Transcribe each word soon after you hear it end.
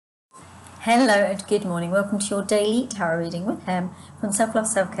Hello and good morning. Welcome to your daily tarot reading with Hem from Self-Love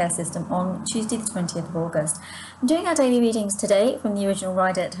Self-Care System on Tuesday the 20th of August. I'm doing our daily readings today from the original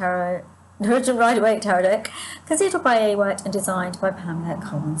Rider Waite Tarot Deck, conceived by A. White and designed by Pamela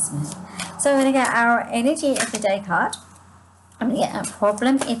Coleman-Smith. So we're going to get our energy of the day card. I'm going to get a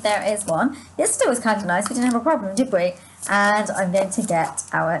problem if there is one. Yesterday was kind of nice. We didn't have a problem, did we? And I'm going to get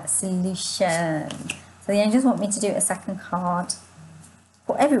our solution. So the angels want me to do a second card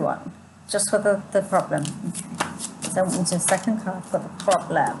for everyone. Just for the problem. Okay. So we'll do a second card for the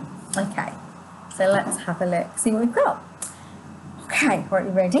problem. Okay. So let's have a look, see what we've got. Okay, are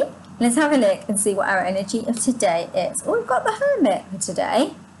you ready? Let's have a look and see what our energy of today is. Oh, we've got the Hermit for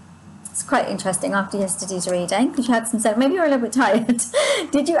today. It's quite interesting after yesterday's reading because you had some, maybe you're a little bit tired.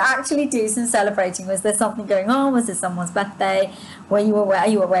 Did you actually do some celebrating? Was there something going on? Was it someone's birthday? Are you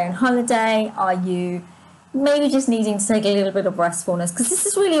away on holiday? Are you maybe just needing to take a little bit of restfulness? Because this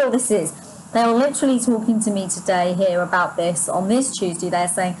is really all this is. They're literally talking to me today here about this on this Tuesday. They're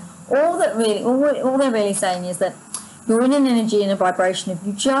saying all they're really saying is that you're in an energy and a vibration of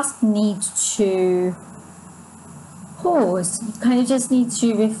you just need to pause. You kind of just need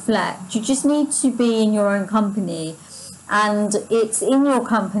to reflect. You just need to be in your own company, and it's in your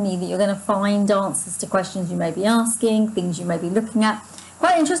company that you're going to find answers to questions you may be asking, things you may be looking at.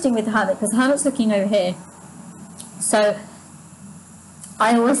 Quite interesting with the Hermit, because the Hermit's looking over here. So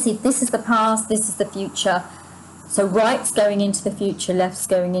I always see this is the past, this is the future. So right's going into the future, left's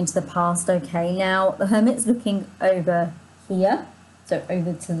going into the past. Okay, now the Hermit's looking over here, so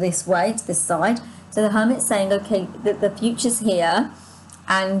over to this way, to this side. So the Hermit's saying, okay, the future's here,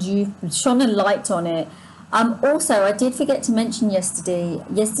 and you've shone a light on it. Also, I did forget to mention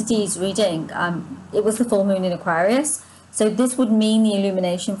yesterday's reading. It was the full moon in Aquarius. So this would mean the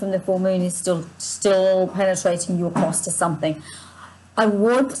illumination from the full moon is still penetrating you across to something. I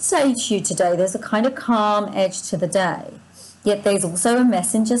would say to you today, there's a kind of calm edge to the day, yet there's also a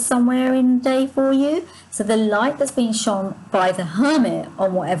messenger somewhere in the day for you. So the light that's being shone by the Hermit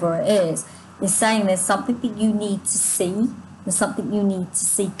on whatever it is saying there's something that you need to see. There's something you need to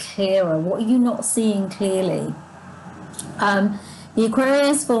see clearer. What are you not seeing clearly? The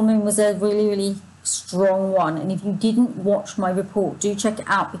Aquarius full moon was a really, really strong one, and if you didn't watch my report, do check it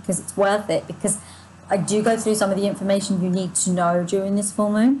out because it's worth it, because I do go through some of the information you need to know during this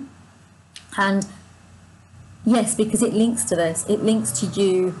full moon. And yes, because it links to this, it links to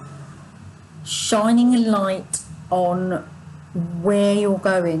you shining a light on where you're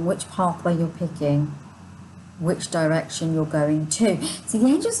going, which pathway you're picking, which direction you're going to. So the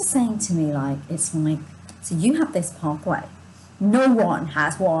angels are saying to me, it's like, so you have this pathway. No one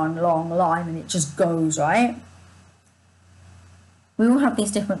has one long line and it just goes, right? We all have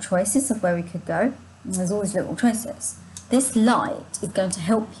these different choices of where we could go. And there's always little choices. This light is going to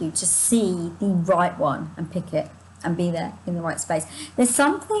help you to see the right one and pick it and be there in the right space. There's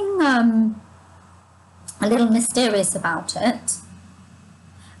something a little mysterious about it.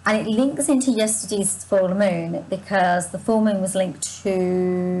 And it links into yesterday's full moon because the full moon was linked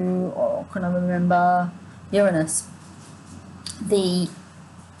to, can I remember, Uranus. The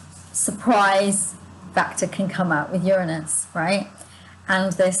surprise factor can come out with Uranus, right?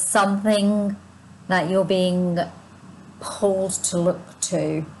 And there's something that you're being pulled to look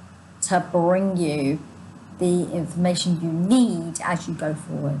to bring you the information you need as you go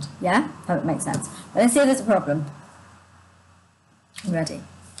forward. Yeah? Hope it makes sense. But let's see if there's a problem. Ready?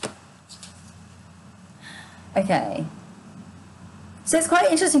 Okay. So it's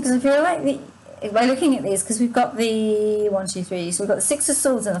quite interesting because I feel like by looking at these, because we've got the 1, 2, 3, so we've got the 6 of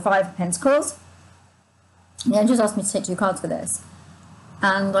Swords and the 5 of Pentacles. The angels asked me to take 2 cards for this.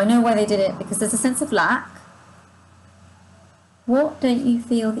 And I know why they did it, because there's a sense of lack. What don't you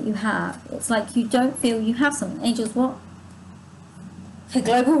feel that you have? It's like you don't feel you have something. Angels, what? For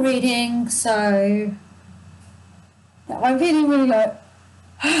global reading, so I'm feeling really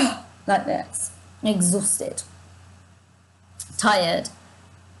like this. Exhausted. Tired.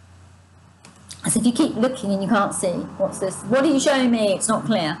 As if you keep looking and you can't see. What's this? What are you showing me? It's not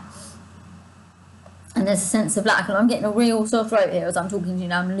clear. And there's a sense of lack, and I'm getting a real sore throat here as I'm talking to you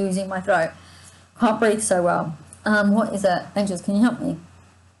now. I'm losing my throat. Can't breathe so well. What is it? Angels, can you help me?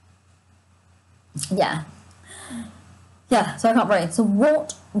 Yeah. Yeah, so I can't breathe. So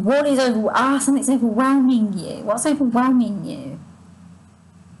what is something's overwhelming you. What's overwhelming you?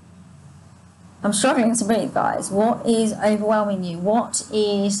 I'm struggling to breathe, guys. What is overwhelming you? I'm not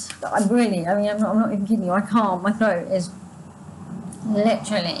even kidding you. I can't. My throat is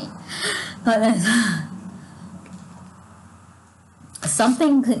literally like this.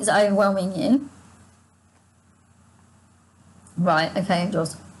 Something is overwhelming you. Right, okay,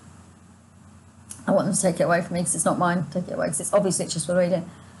 angels. I want them to take it away from me because it's not mine. Take it away because it's obviously just for reading.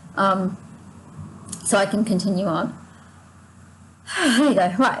 So I can continue on. There you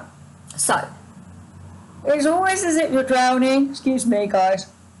go. Right. So it's always as if you're drowning. Excuse me, guys.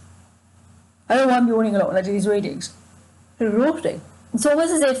 I know I'm yawning a lot when I do these readings. It's exhausting. It's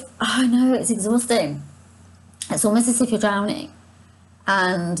almost as if, oh no, it's exhausting. It's almost as if you're drowning.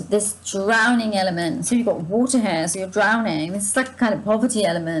 And this drowning element, so you've got water here, so you're drowning. This is like a kind of poverty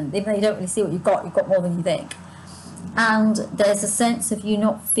element. Even though you don't really see what you've got more than you think. And there's a sense of you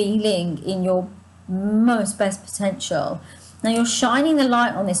not feeling in your most best potential. Now you're shining the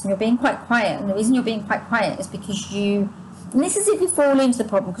light on this and you're being quite quiet. And the reason you're being quite quiet is because and this is if you fall into the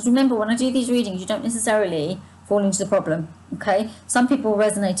problem. Because remember, when I do these readings, you don't necessarily fall into the problem. Okay? Some people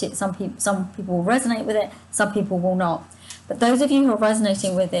resonate it, some people will resonate with it, some people will not. But those of you who are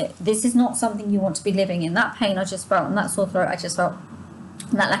resonating with it, this is not something you want to be living in. That pain I just felt, and that sore throat I just felt,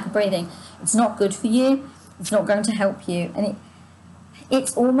 and that lack of breathing, it's not good for you. It's not going to help you. And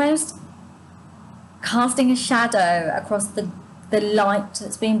it's almost casting a shadow across the light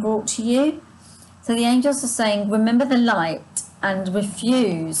that's being brought to you. So the angels are saying, remember the light and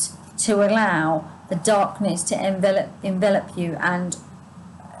refuse to allow the darkness to envelop you and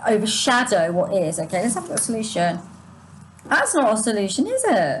overshadow what is. Okay, let's have a solution. That's not a solution, is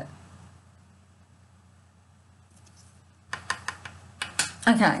it?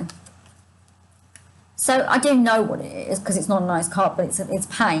 Okay. So I do know what it is because it's not a nice card, but it's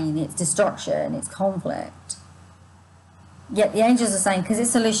pain, it's destruction, it's conflict. Yet the angels are saying, because it's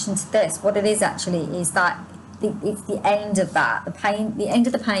a solution to this, what it is actually is that it's the end of that, the pain, the end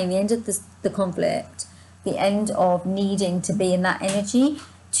of the pain, the end of the conflict, the end of needing to be in that energy,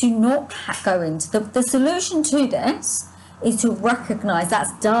 to not go into the solution to this is to recognize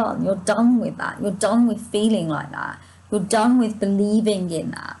that's done. You're done with that. You're done with feeling like that. You're done with believing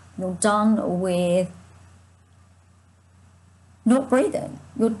in that. You're done with not breathing.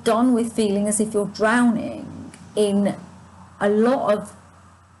 You're done with feeling as if you're drowning in a lot of...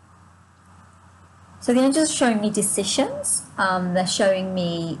 So the angels are showing me decisions. They're showing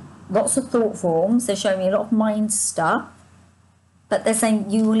me lots of thought forms. They're showing me a lot of mind stuff. But they're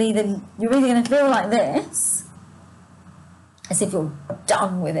saying you're either going to feel like this, as if you're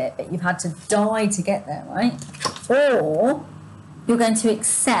done with it, but you've had to die to get there, right? Or you're going to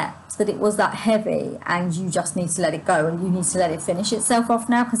accept that it was that heavy and you just need to let it go and you need to let it finish itself off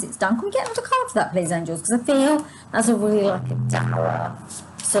now because it's done. Can we get another card for that, please, angels? Because I feel that's a really like a dour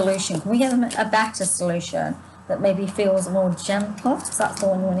solution. Can we get them a better solution that maybe feels more gentle? Because that's the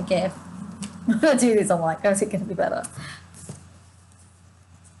one you want to give. When I do this, I'm like, oh, is it going to be better?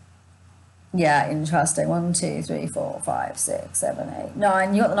 Yeah, interesting. 1, 2, 3, 4, 5, 6, 7, 8,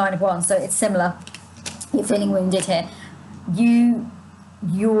 9. You got the 9 of Wands, so it's similar. You're feeling wounded here.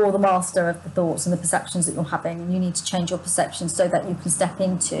 You're the master of the thoughts and the perceptions that you're having, and you need to change your perceptions so that you can step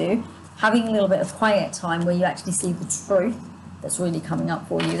into having a little bit of quiet time where you actually see the truth that's really coming up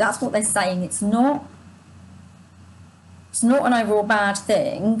for you. That's what they're saying. It's not an overall bad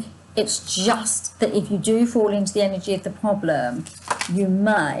thing. It's just that if you do fall into the energy of the problem, you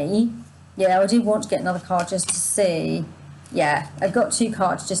may... Yeah, I do want to get another card just to see. Yeah, I've got 2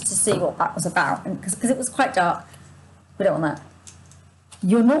 cards just to see what that was about. And because it was quite dark, we don't want that.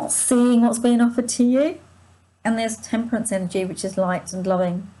 You're not seeing what's being offered to you. And there's temperance energy, which is light and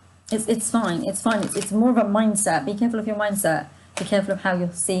loving. It's fine. It's fine. It's more of a mindset. Be careful of your mindset. Be careful of how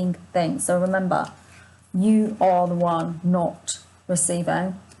you're seeing things. So remember, you are the one not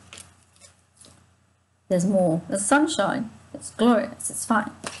receiving. There's more. There's sunshine. It's glorious. It's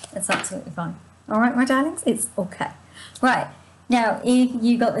fine. It's absolutely fine. All right, my darlings? It's okay. Right. Now, if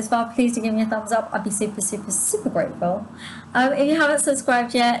you got this far, please do give me a thumbs up. I'd be super, super, super grateful. If you haven't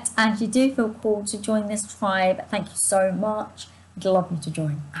subscribed yet and you do feel called to join this tribe, thank you so much. I'd love you to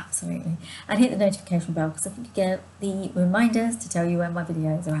join. Absolutely. And hit the notification bell because I think you get the reminders to tell you when my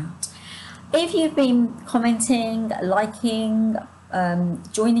videos are out. If you've been commenting, liking,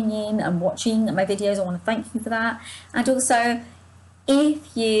 joining in and watching my videos, I want to thank you for that. And also,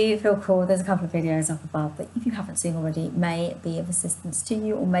 if you feel cool, there's a couple of videos up above that if you haven't seen already may be of assistance to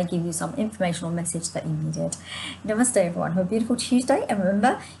you or may give you some information or message that you needed. Namaste everyone, have a beautiful Tuesday, and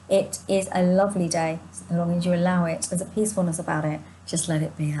remember, it is a lovely day as long as you allow it. There's a peacefulness about it. Just let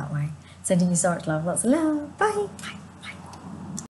it be that way. Sending you so much love, lots of love. Bye. Bye.